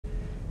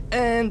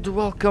And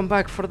welcome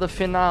back for the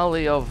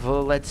finale of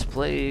Let's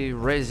Play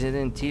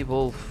Resident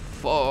Evil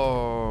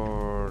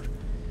 4.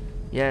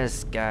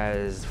 Yes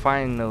guys,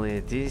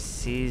 finally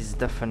this is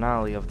the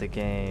finale of the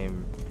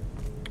game.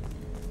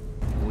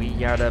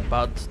 We are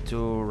about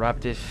to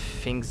wrap these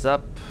things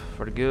up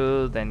for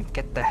good and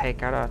get the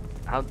heck out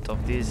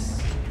of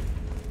this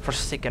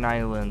forsaken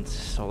island.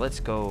 So let's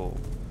go.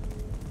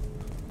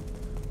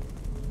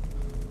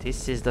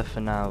 This is the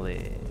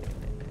finale.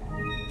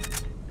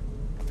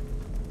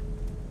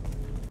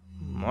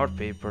 More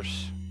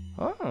papers.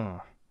 Oh.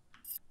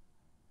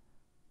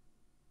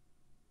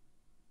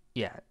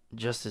 Yeah,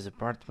 Justice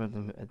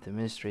Department,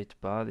 administrative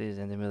bodies,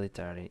 and the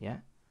military. Yeah.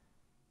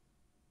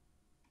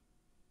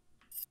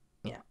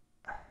 Yeah.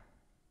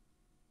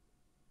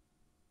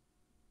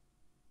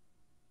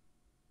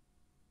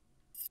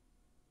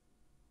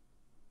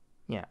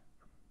 Yeah.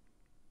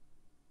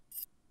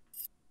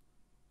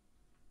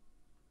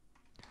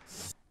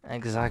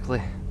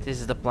 Exactly.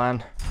 This is the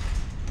plan.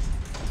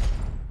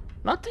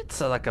 Not it's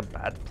like a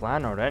bad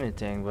plan or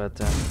anything, but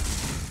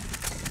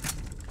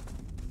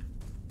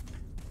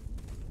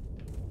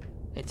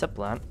it's a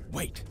plan.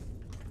 Wait.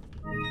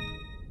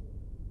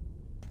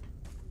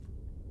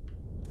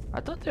 I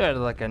thought they had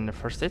like a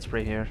first aid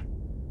spray here.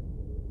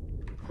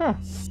 Huh.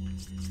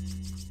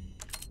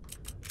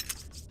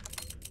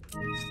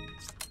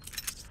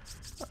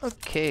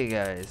 Okay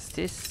guys,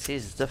 this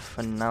is the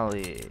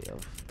finale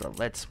of the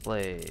Let's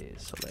Play.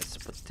 So let's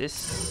put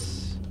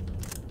this.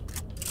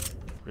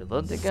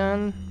 Reload the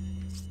gun.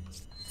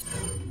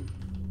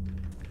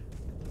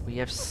 We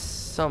have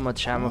so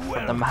much ammo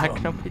for the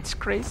Magnum, it's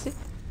crazy.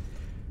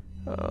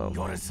 Oh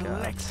my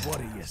god. What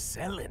are you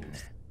selling?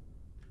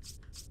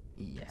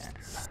 Yeah.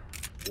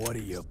 What are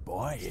you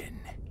buying?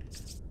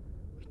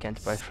 We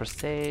can't buy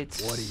first aid.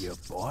 What are you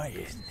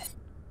buying?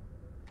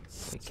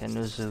 We can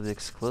use the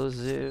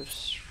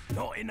exclusives.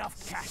 Not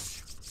enough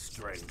cash,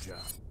 stranger.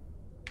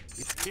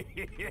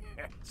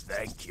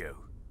 Thank you.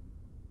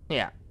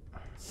 Yeah.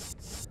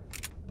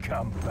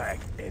 Come back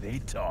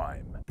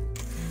anytime.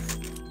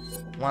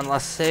 One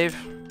last save.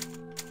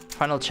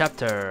 Final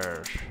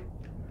chapter.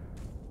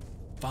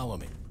 Follow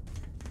me.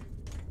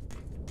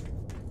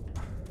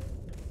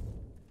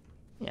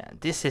 Yeah,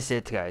 this is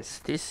it guys.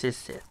 This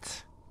is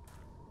it.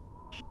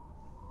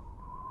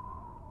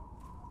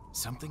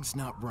 Something's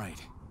not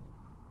right.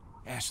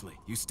 Ashley,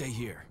 you stay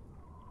here.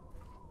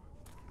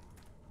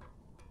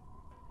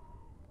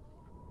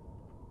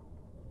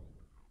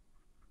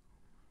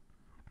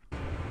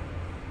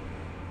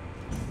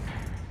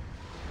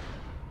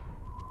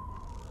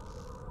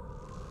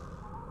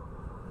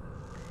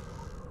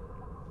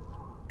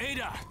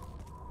 Ada!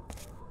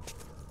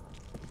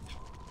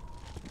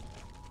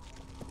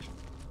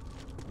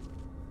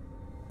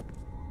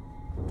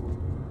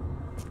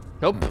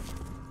 Nope.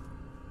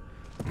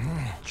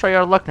 Try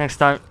your luck next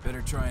time.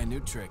 Better try a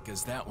new trick,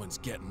 cause that one's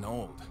getting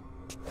old.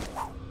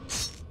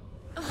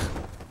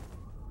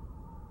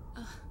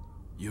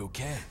 You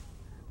okay?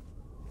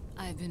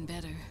 I've been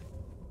better.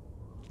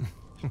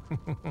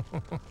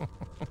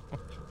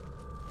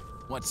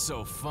 What's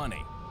so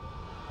funny?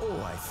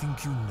 Oh, I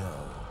think you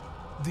know.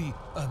 The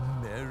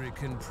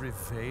American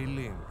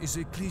prevailing is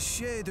a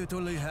cliché that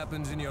only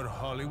happens in your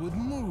Hollywood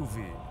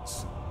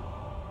movies.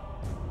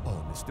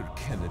 Oh, Mr.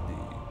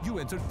 Kennedy, you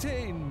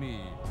entertain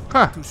me.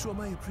 Huh. To show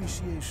my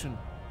appreciation,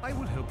 I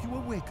will help you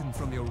awaken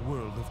from your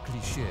world of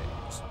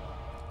clichés.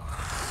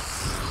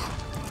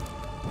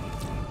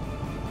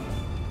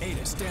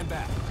 Ada, stand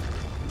back.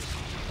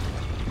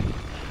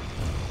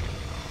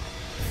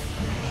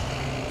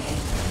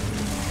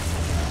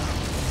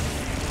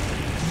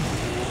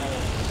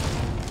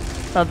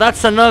 Now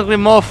that's an ugly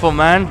mofo,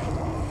 man.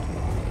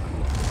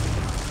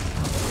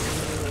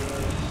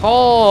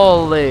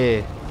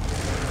 Holy.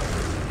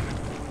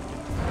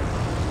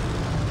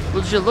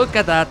 Would you look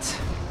at that?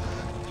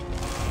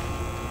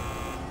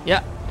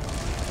 Yeah.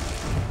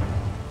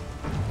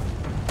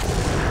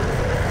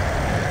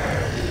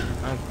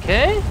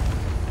 Okay.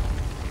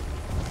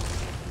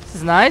 This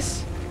is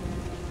nice.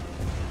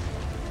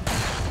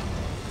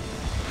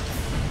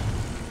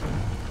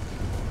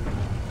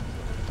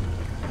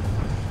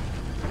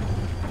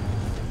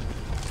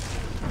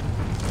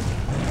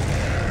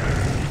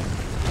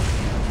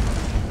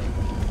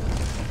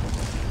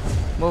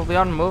 Move,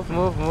 Leon,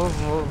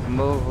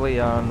 move,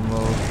 Leon,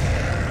 move.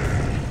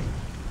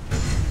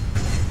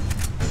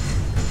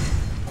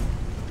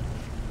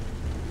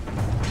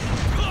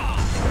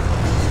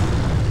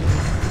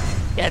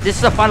 Yeah, this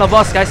is the final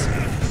boss, guys.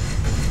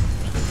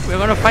 We're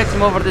gonna fight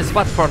him over this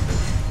platform.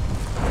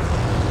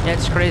 Yeah,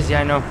 it's crazy,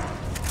 I know.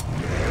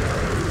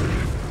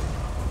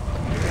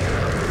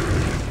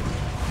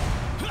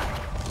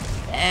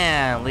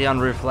 And Leon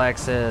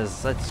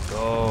reflexes. Let's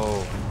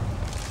go.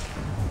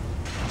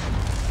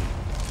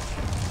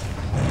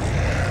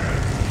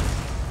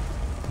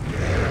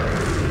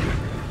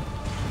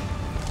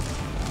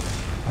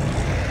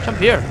 Jump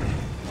here.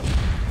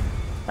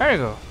 There you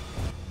go.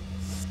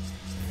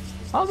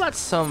 How about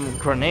some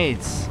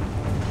grenades?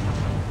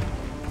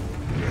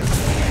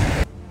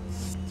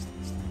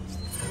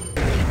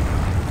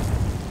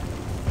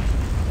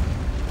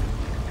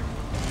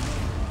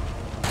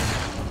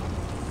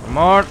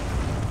 More.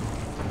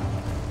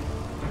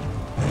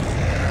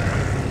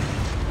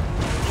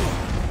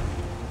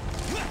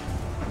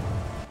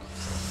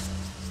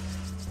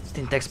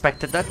 Didn't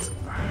expect that.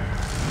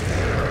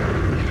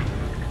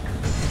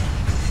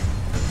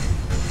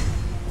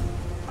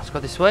 Let's go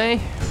this way.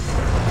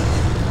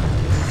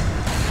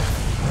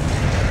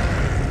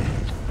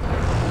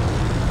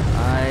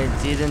 I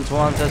didn't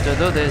want her to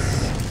do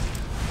this.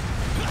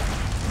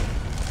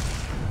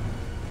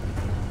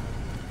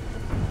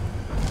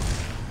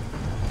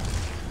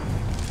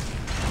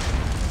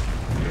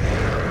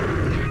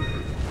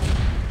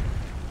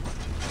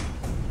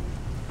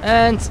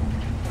 And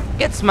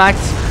get smacked.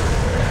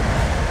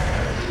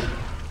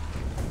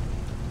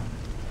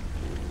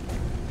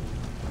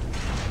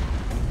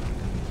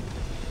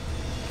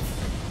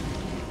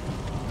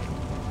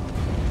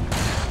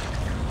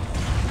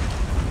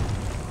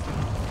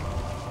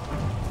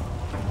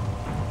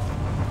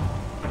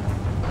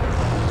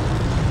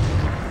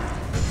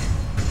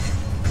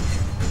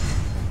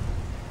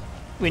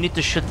 We need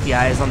to shoot the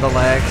eyes on the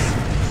legs.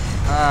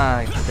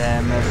 Ah,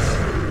 damn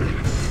it.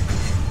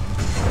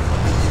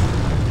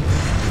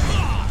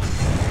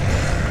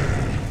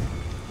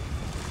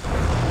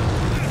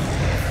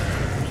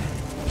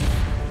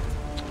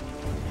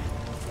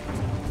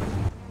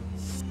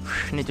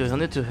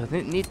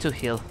 Need to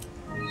heal.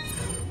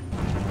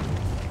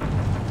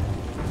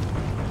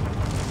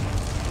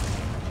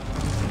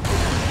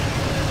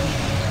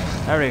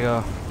 There we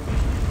go.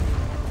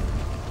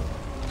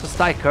 Just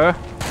like her.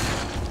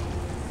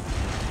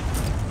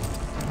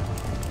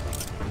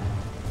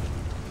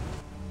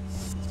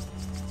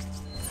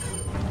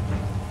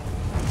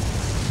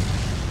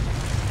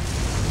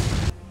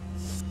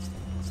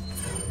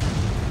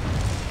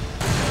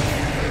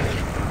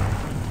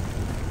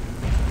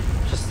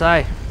 Just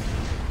die.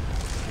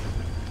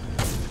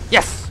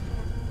 Yes!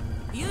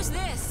 Use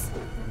this.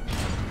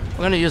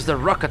 I'm gonna use the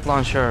rocket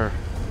launcher.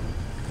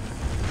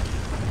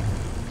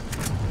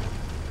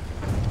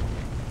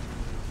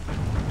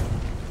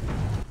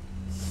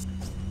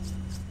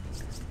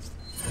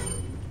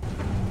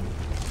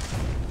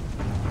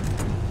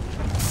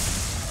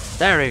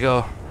 There we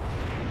go.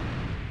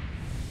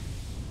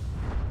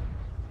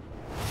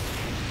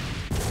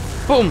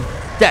 Boom!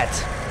 Dead.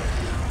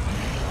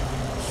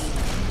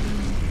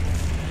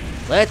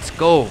 Let's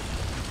go.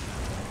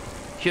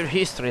 Your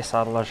history,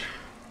 Sadler.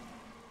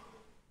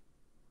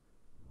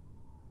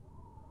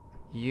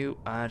 You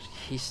are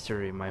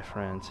history, my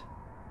friend.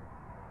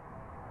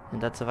 And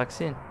that's a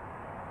vaccine.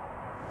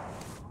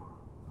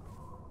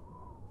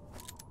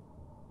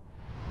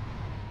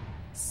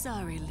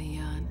 Sorry,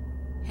 Leon.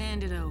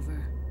 Hand it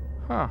over.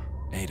 Huh.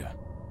 Ada,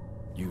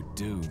 you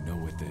do know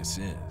what this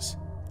is.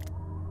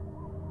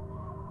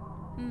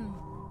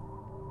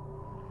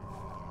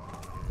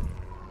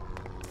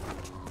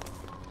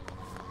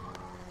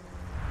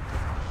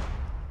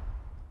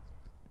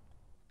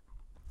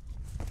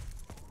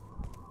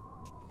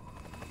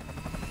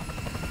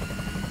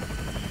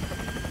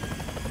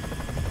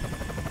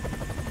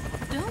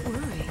 Don't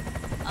worry.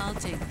 I'll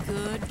take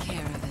good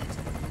care of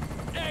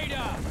it.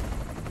 Ada!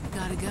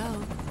 Gotta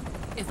go.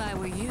 If I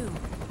were you,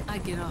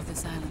 I'd get off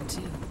this island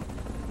too.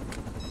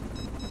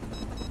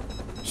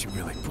 She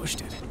really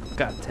pushed it.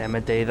 God damn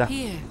it, Ada.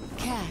 Here,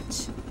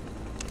 catch.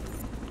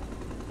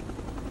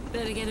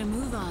 Better get a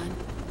move on.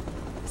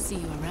 See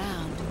you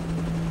around.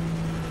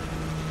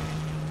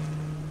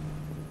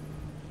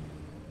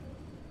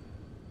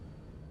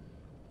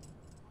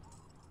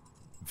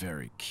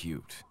 Very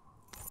cute.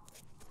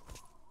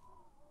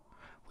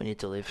 We need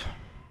to leave.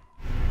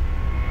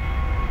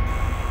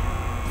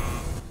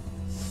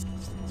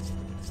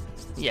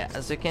 Yeah,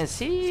 as you can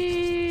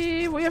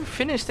see, we have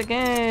finished the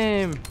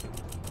game.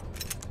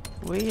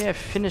 We have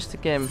finished the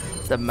game.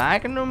 The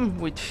Magnum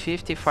with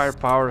 50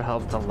 firepower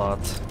helped a lot.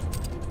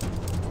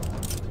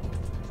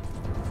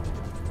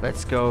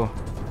 Let's go.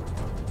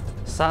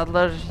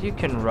 Sadler, you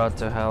can rot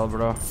to hell,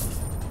 bro.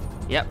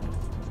 Yep.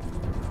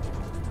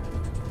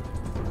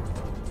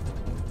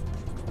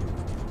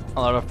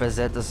 A lot of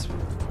pesetas.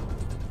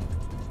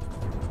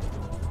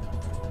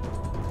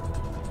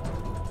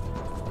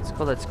 Let's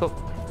go, let's go.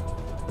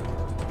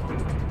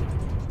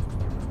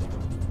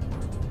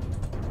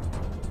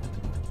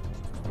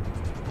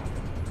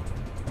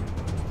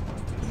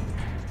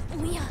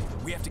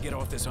 We have to get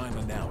off this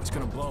island now. It's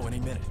gonna blow any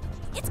minute.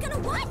 It's gonna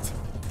what?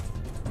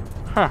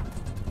 Huh.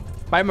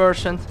 Bye,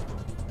 merchant.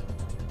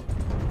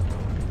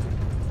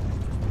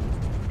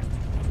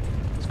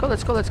 Let's go,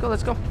 let's go, let's go,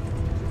 let's go.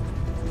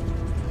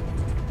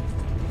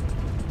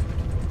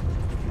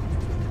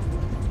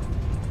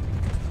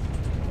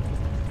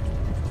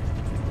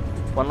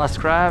 One last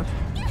crab.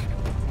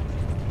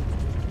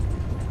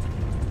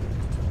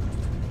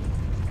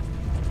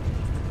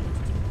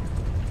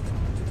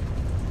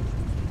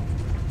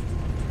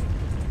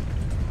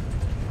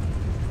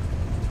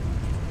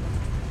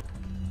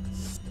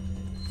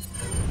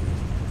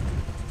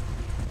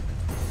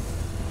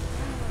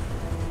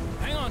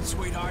 Hang on,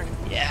 sweetheart.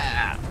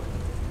 Yeah.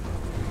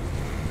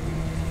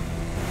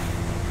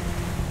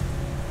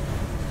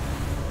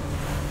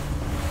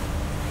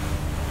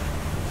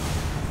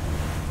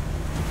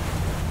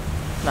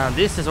 Now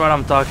this is what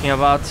I'm talking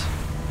about.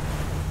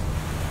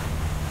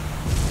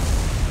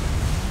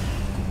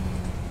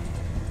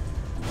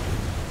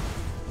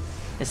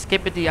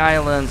 Escape the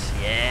island.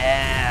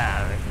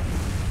 Yeah.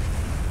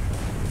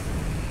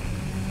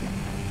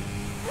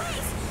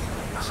 Please,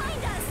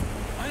 behind us.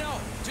 I know.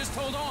 Just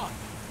hold on.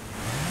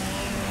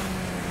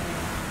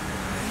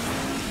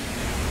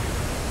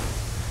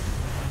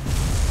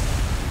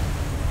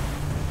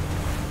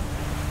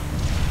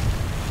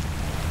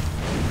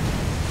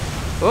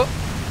 Oh.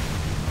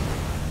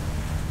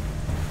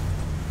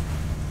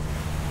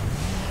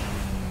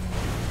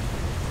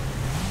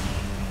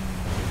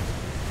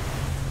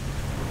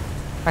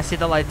 I see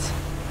the light.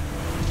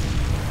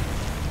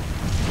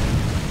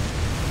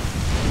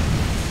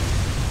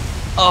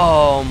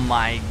 Oh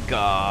my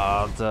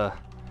god.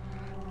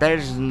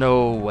 There's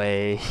no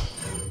way.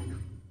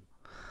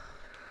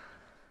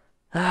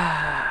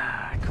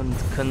 I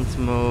couldn't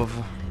move.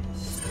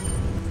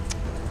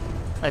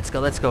 Let's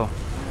go, let's go.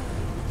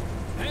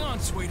 Hang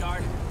on,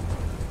 sweetheart.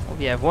 Oh,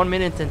 we have 1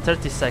 minute and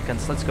 30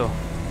 seconds. Let's go.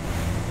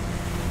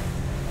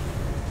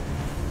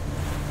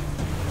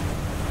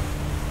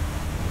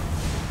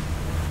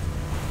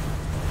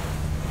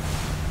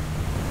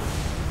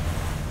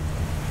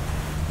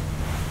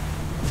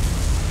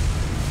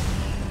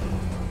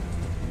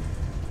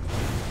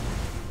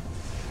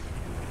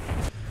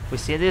 We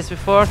see this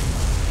before?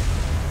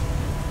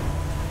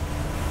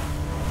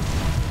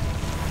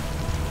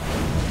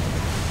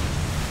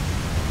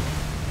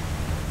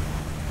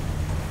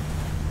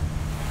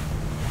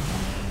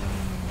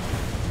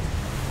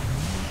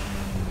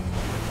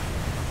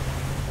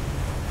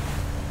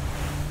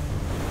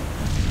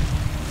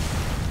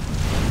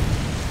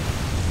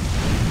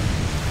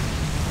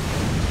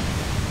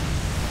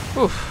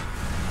 Oof.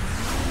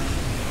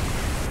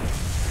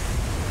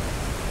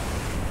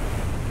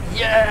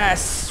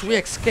 Yes, we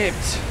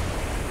escaped.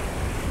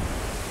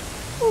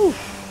 Oof.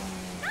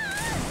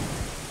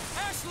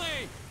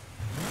 Ashley!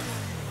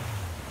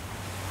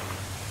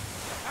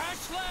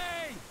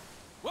 Ashley!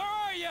 Where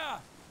are ya?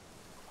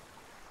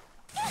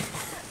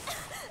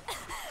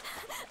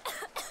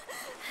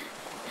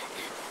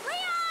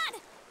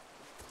 Leon!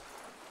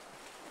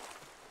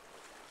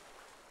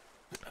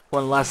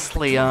 One last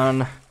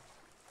Leon.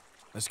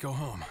 Let's go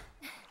home.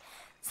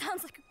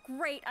 Sounds like a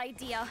great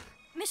idea.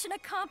 Mission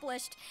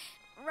accomplished.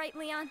 Right,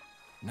 Leon?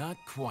 Not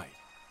quite.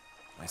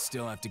 I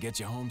still have to get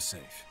you home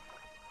safe.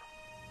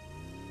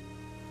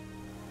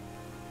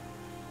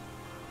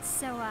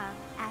 So,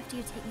 after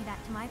you take me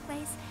back to my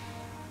place,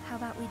 how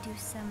about we do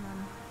some,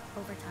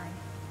 overtime?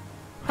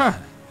 Huh.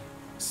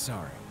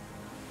 Sorry.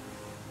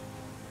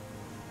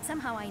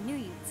 Somehow I knew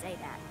you'd say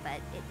that,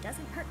 but it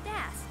doesn't hurt to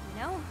ask,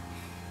 you know?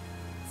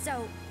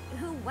 So,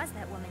 who was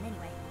that woman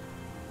anyway?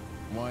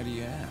 Why do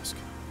you ask?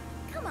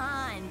 Come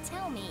on,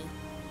 tell me.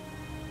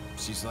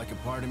 She's like a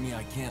part of me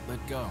I can't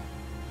let go.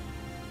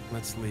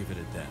 Let's leave it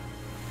at that.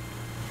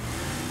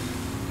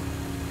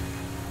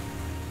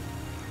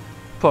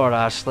 Poor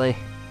Ashley.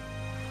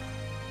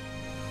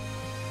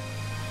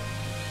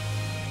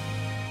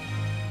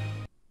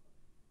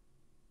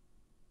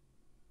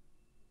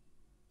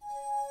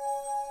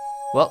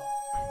 Well,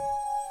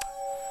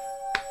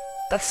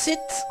 that's it.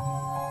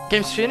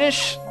 Game's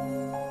finished.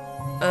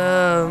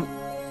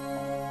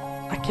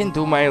 I can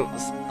do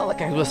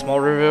a small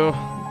review.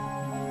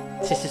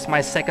 This is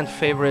my second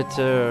favorite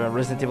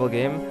Resident Evil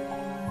game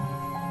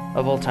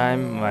of all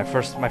time. My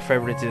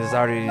favorite is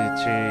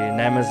RE3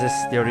 Nemesis,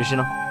 the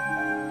original.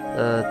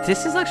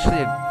 This is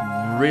actually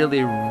a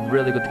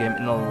really good game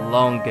and a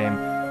long game.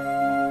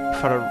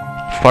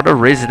 For the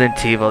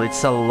Resident Evil,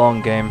 it's a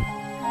long game.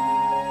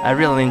 I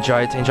really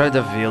enjoyed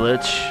the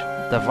village.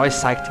 The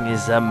voice acting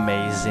is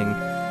amazing.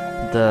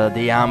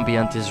 The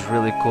ambient is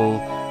really cool.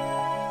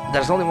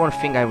 There's only one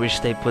thing I wish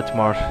they put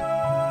more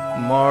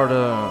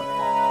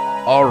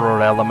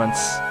horror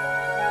elements.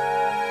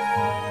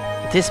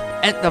 This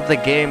end of the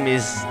game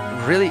is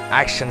really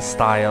action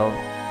style.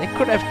 They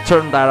could have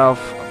turned that off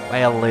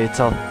a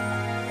little,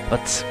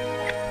 but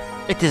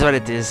it is what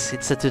it is.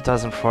 It's a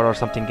 2004 or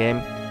something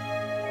game,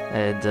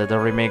 and the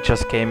remake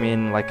just came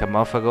in like a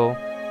month ago.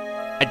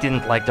 I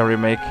didn't like the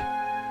remake,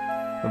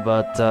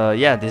 but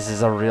yeah, this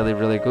is a really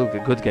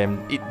good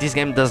game. This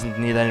game doesn't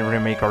need any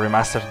remake or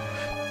remaster.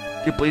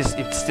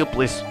 It still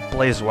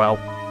plays well.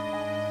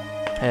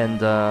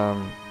 And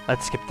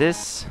let's skip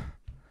this.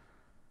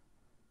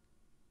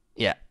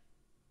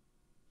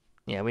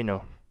 Yeah, we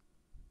know.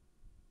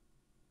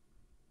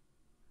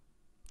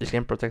 This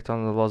game protects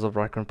on the laws of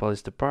Raccoon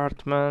Police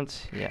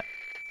Department. Yeah.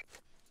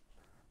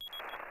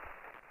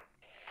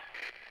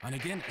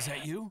 Hunnigan, is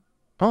that you?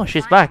 Oh,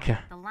 she's back.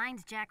 The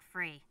line's jack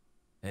free.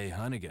 Hey,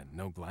 Hunnigan,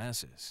 no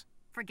glasses.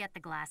 Forget the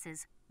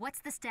glasses.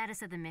 What's the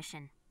status of the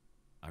mission?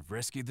 I've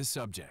rescued the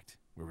subject.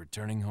 We're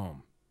returning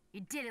home.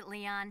 You did it,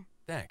 Leon.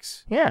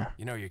 Thanks. Yeah.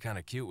 You know, you're kind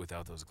of cute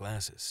without those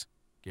glasses.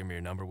 Give me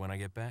your number when I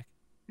get back.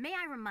 May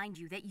I remind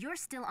you that you're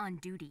still on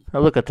duty.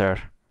 Oh, look at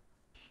her.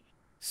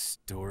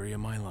 Story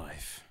of my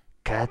life.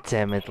 God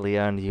damn it,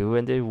 Leon, you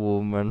and a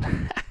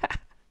woman.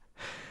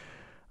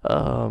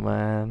 Oh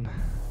man.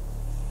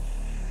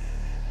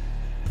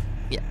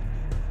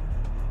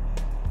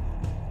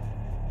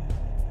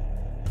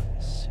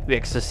 We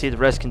succeed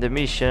rescuing the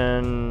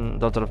mission.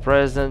 Daughter of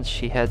President.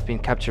 She had been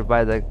captured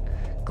by the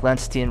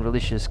clandestine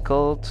religious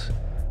cult.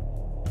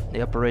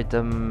 They operate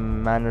a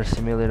manner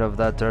similar of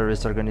that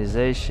terrorist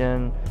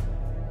organization.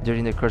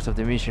 During the course of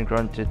the mission,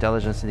 current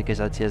intelligence indicates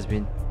that he has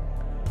been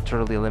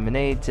thoroughly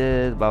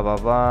eliminated. Blah blah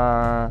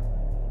blah.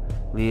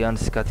 Leon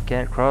Scott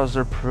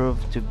Crosser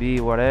proved to be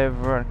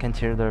whatever. I can't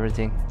hear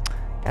everything.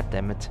 God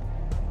damn it.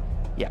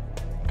 Yeah.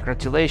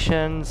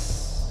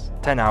 Congratulations.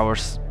 10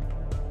 hours.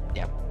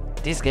 Yeah.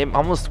 This game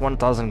almost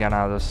 1000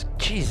 ganados.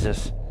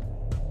 Jesus.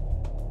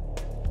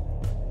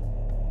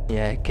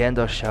 Yeah,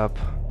 Kendo shop.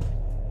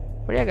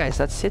 But yeah guys,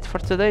 that's it for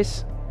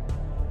today's.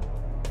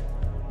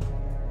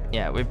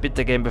 Yeah, we beat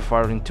the game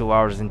before in 2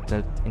 hours in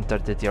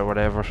 30 or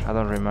whatever. I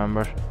don't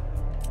remember.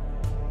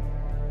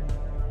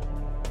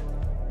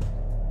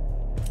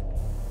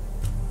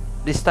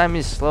 This time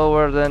is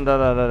slower than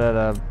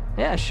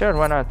yeah, sure,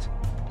 why not?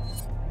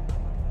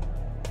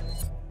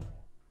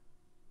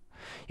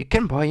 You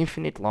can buy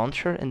Infinite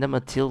Launcher and the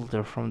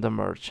Matilda from the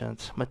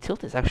merchant.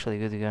 Matilda is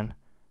actually a good gun.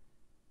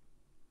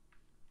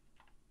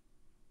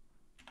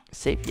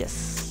 Save,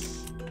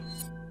 yes.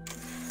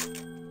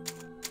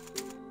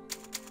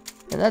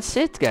 And that's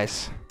it,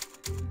 guys.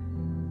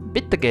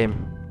 Beat the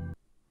game.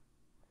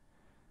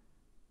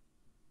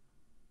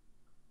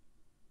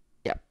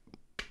 Yeah,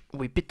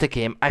 we beat the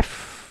game. I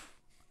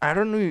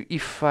don't know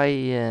if I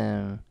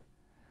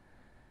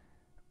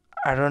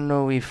don't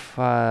know if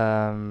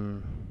I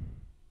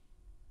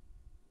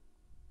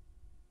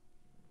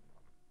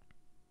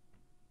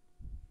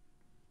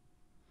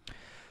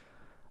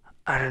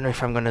don't know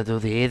if I'm gonna do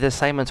the 8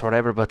 assignments or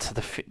whatever, but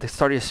the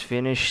story is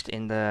finished.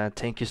 And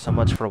thank you so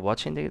much for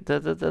watching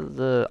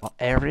the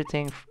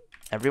everything.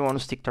 Everyone who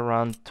sticked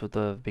around to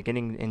the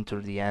beginning into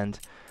the end.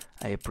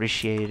 I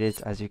appreciate it.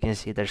 As you can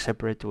see, they're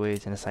separate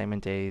ways in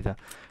assignment 8.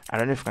 I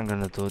don't know if I'm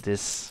gonna do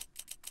this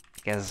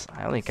because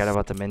I only care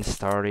about the main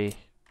story.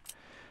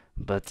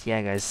 But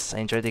yeah, guys, I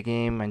enjoyed the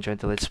game. I enjoyed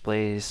the let's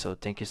play. So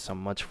thank you so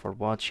much for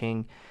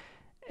watching.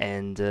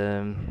 And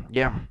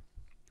yeah,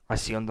 I'll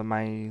see you on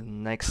my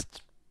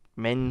next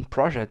main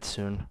project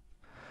soon.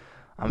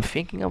 I'm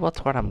thinking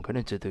about what I'm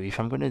gonna do. If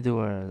I'm gonna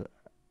do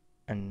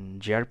an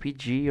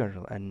JRPG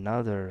or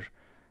another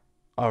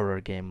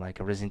horror game like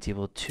a Resident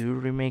Evil 2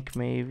 remake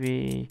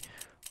maybe,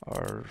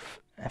 or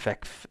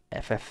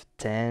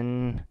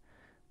FF10.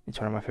 It's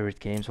one of my favorite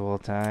games of all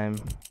time,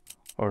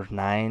 or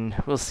 9.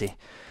 We'll see.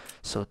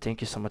 So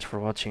thank you so much for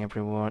watching,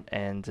 everyone,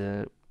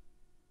 and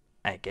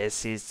I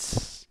guess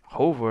it's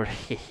over.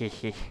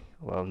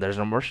 Well, there's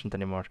no merchant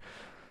anymore.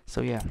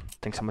 So yeah,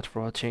 thanks so much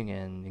for watching,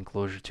 and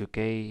Enclosure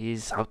 2K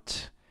is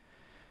out.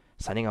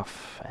 Signing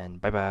off, and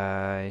bye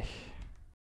bye.